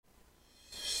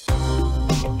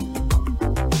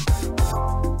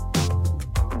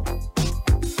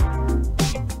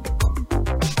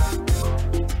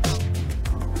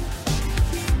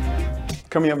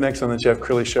Coming up next on the Jeff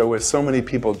Crilley Show, with so many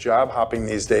people job hopping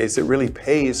these days, it really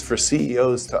pays for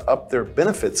CEOs to up their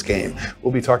benefits game.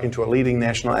 We'll be talking to a leading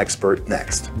national expert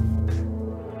next.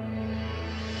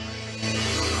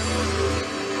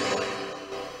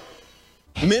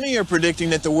 Many are predicting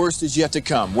that the worst is yet to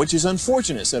come, which is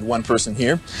unfortunate, said one person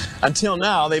here. Until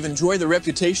now, they've enjoyed the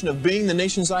reputation of being the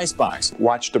nation's icebox.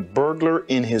 Watched a burglar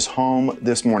in his home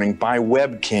this morning by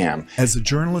webcam. As a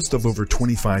journalist of over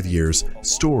 25 years,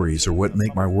 stories are what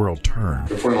make my world turn.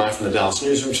 Reporting live from the Dallas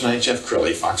newsroom tonight, Jeff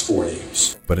Crilley, Fox 4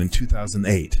 News. But in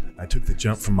 2008, I took the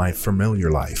jump from my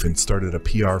familiar life and started a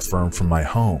PR firm from my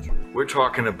home. We're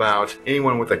talking about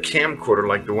anyone with a camcorder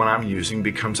like the one I'm using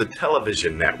becomes a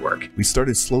television network. We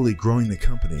started slowly growing the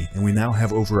company, and we now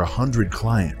have over 100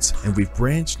 clients, and we've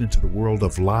branched into the world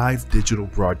of live digital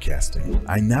broadcasting.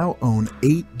 I now own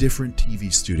 8 different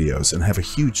TV studios and have a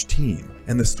huge team,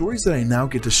 and the stories that I now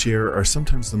get to share are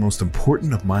sometimes the most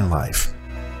important of my life.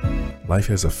 Life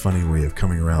has a funny way of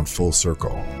coming around full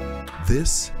circle.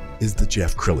 This is the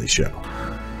Jeff Crilley Show.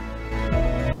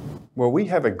 Well, we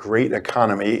have a great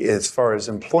economy as far as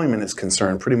employment is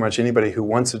concerned. Pretty much anybody who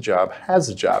wants a job has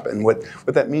a job. And what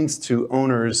that means to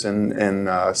owners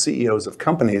and CEOs of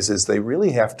companies is they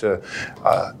really have to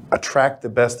attract the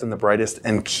best and the brightest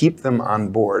and keep them on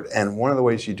board. And one of the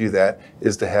ways you do that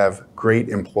is to have great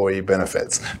employee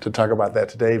benefits. To talk about that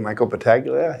today, Michael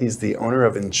Battaglia, he's the owner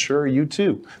of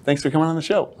InsureYouToo. Thanks for coming on the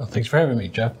show. Well, thanks for having me,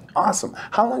 Jeff. Awesome.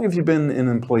 How long have you been in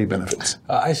employee benefits?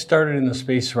 I started in the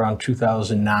space around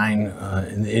 2009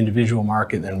 in the individual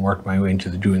market, then worked my way into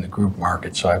doing the group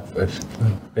market. So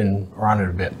I've been around it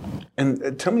a bit.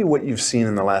 And tell me what you've seen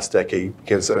in the last decade,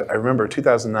 because I remember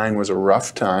 2009 was a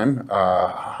rough time,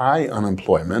 high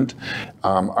unemployment.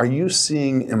 Are you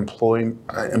seeing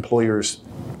employers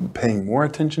paying more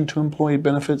attention to employee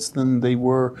benefits than they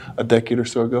were a decade or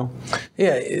so ago?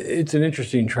 Yeah, it's an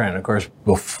interesting trend. Of course,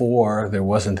 before there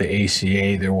wasn't the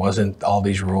ACA, there wasn't all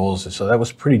these rules, so that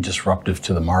was pretty disruptive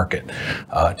to the market,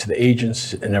 to the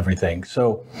agents and everything.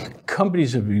 So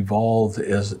companies have evolved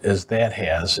as that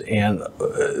has, and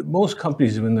most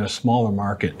companies in their smaller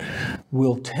market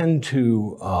will tend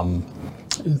to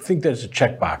think that it's a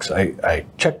checkbox. I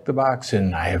check the box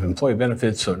and I have employee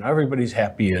benefits, so now everybody's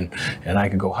happy and I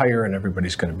can go hire and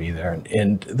everybody's going to be there.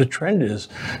 And the trend is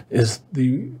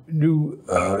the new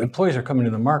employees are coming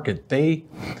to the market.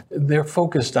 They're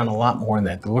focused on a lot more than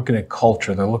that. They're looking at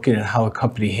culture. They're looking at how a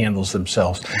company handles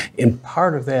themselves. And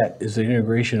part of that is the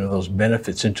integration of those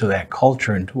benefits into that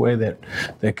culture into a way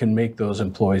that can make those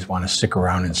employees want to stick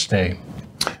around and stay.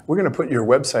 We're going to put your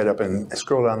website up and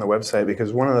scroll down the website,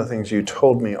 because one of the things you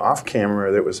told me off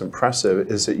camera that was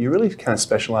impressive is that you really kind of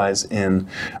specialize in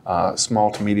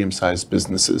small to medium-sized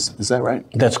businesses. Is that right?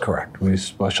 That's correct. We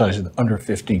specialize in under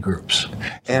 50 groups.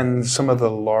 And some of the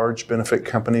large benefit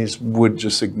companies would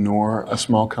just ignore a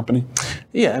small company?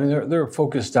 Yeah, I mean, they're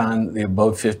focused on the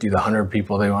above 50, the 100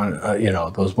 people. They want,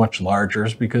 those much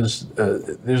largers, because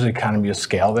there's an economy of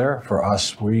scale there. For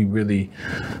us, we really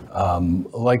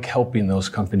like helping those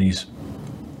companies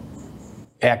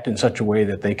act in such a way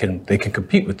that they can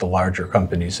compete with the larger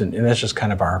companies, and that's just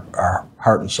kind of our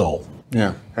heart and soul.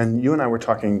 Yeah, and you and I were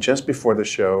talking just before the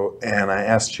show, and I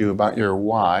asked you about your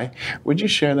why. Would you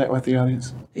share that with the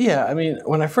audience? Yeah, I mean,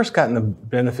 when I first got in the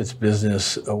benefits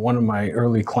business, one of my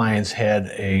early clients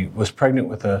was pregnant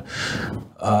with a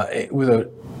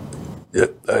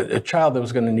child that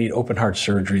was going to need open heart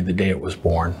surgery the day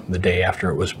after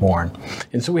it was born.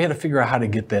 And so we had to figure out how to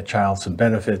get that child some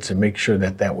benefits and make sure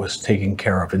that was taken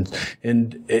care of.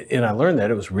 And I learned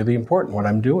that it was really important what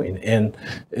I'm doing. And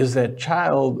as that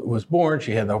child was born,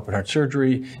 she had the open heart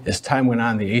surgery. As time went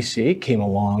on, the ACA came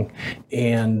along,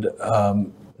 and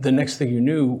the next thing you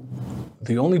knew,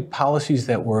 the only policies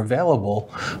that were available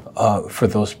for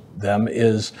them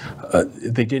is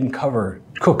they didn't cover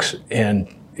cooks.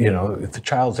 And if the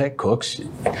child's at Cook's,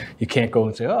 you can't go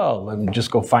and say, oh, let me just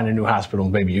go find a new hospital,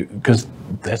 maybe, because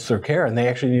that's their care, and they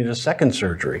actually need a second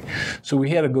surgery. So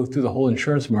we had to go through the whole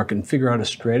insurance market and figure out a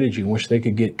strategy in which they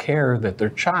could get care that their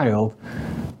child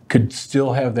could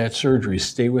still have that surgery,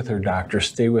 stay with her doctor,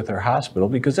 stay with her hospital,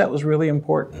 because that was really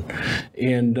important.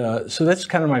 And so that's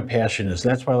kind of my passion.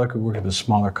 That's why I like to work with the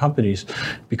smaller companies,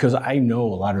 because I know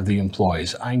a lot of the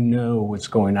employees. I know what's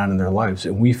going on in their lives,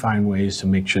 and we find ways to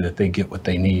make sure that they get what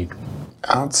they need.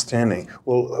 Outstanding.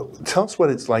 Well, tell us what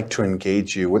it's like to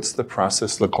engage you. What's the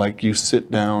process look like? You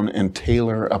sit down and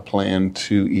tailor a plan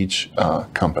to each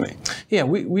company. Yeah,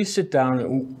 we sit down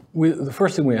and the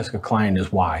first thing we ask a client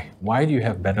is why. Why do you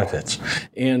have benefits?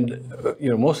 And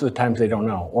most of the times they don't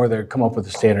know, or they come up with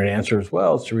the standard answer as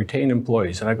well. It's to retain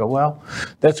employees. And I go, well,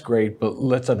 that's great, but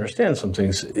let's understand some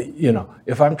things.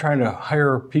 If I'm trying to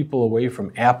hire people away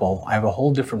from Apple, I have a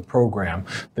whole different program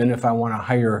than if I want to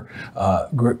hire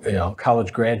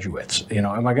college graduates.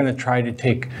 Am I going to try to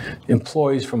take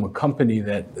employees from a company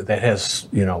that has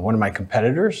one of my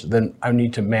competitors? Then I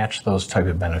need to match those type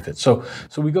of benefits. So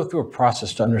we go through a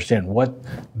process to understand what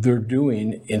they're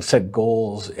doing and set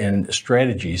goals and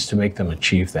strategies to make them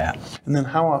achieve that. And then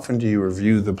how often do you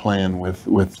review the plan with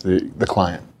the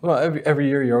client? Well, every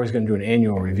year you're always going to do an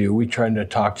annual review. We try to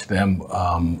talk to them.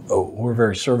 We're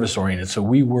very service oriented, so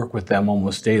we work with them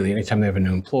almost daily. Anytime they have a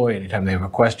new employee, anytime they have a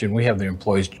question, we have the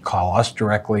employees call us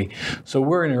directly. So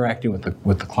we're interacting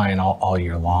with the client all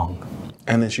year long.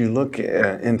 And as you look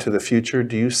into the future,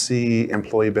 do you see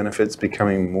employee benefits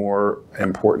becoming more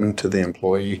important to the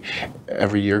employee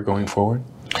every year going forward?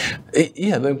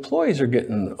 Yeah, the employees are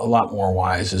getting a lot more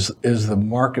wise as the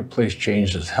marketplace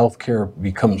changes, healthcare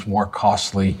becomes more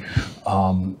costly.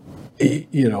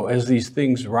 As these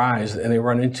things rise and they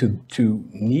run into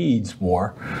needs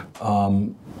more,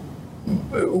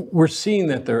 we're seeing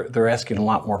that they're asking a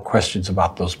lot more questions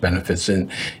about those benefits.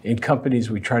 And in companies,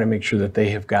 we try to make sure that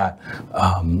they have got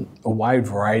a wide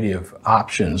variety of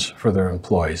options for their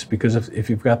employees. Because if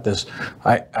you've got this,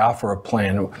 I offer a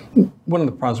plan. One of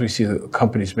the problems we see that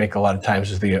companies make a lot of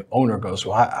times is the owner goes,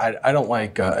 well, I don't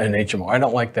like an HMO. I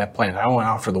don't like that plan. I want to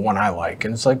offer the one I like.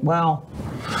 And it's like, well,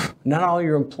 not all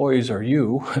your employees are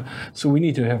you. So we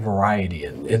need to have variety.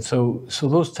 And so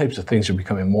those types of things are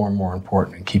becoming more and more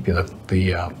important in keeping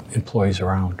the employees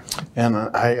around. And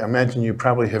I imagine you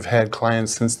probably have had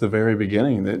clients since the very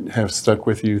beginning that have stuck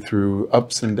with you through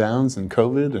ups and downs and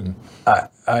COVID. And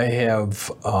I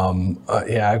have,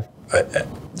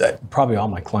 probably all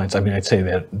my clients. I mean, I'd say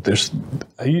that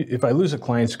if I lose a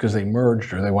client, it's because they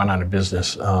merged or they went out of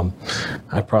business.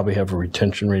 I probably have a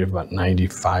retention rate of about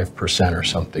 95% or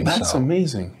something. That's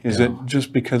amazing. Is it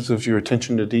just because of your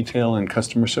attention to detail and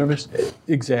customer service?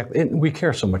 Exactly. And we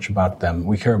care so much about them.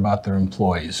 We care about their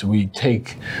employees. We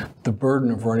take the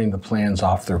burden of running the plans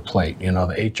off their plate.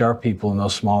 The HR people in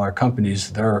those smaller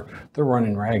companies, they're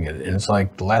running ragged. And it's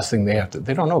like the last thing they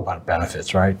don't know about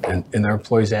benefits, right? And their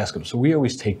employees ask them. So we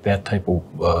always take that type of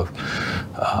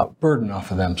burden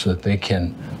off of them so that they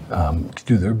can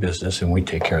do their business, and we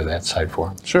take care of that side for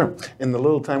them. Sure. In the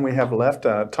little time we have left,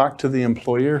 talk to the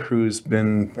employer who's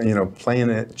been, playing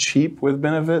it cheap with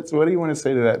benefits. What do you want to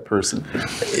say to that person?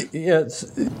 Yeah,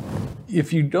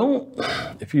 if you don't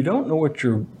know what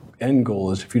your end goal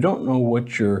is, if you don't know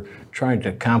what you're trying to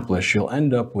accomplish, you'll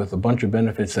end up with a bunch of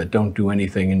benefits that don't do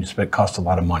anything and cost a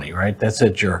lot of money, right? That's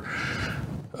at your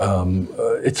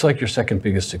it's like your second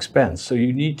biggest expense. So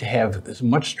you need to have as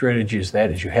much strategy as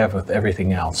that as you have with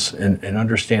everything else, and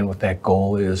understand what that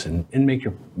goal is, and make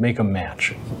a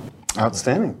match.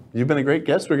 Outstanding. You've been a great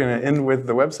guest. We're going to end with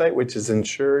the website, which is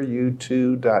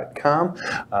InsureYouToo.com.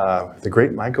 The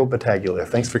great Michael Battaglia.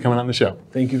 Thanks for coming on the show.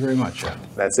 Thank you very much.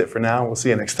 That's it for now. We'll see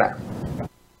you next time.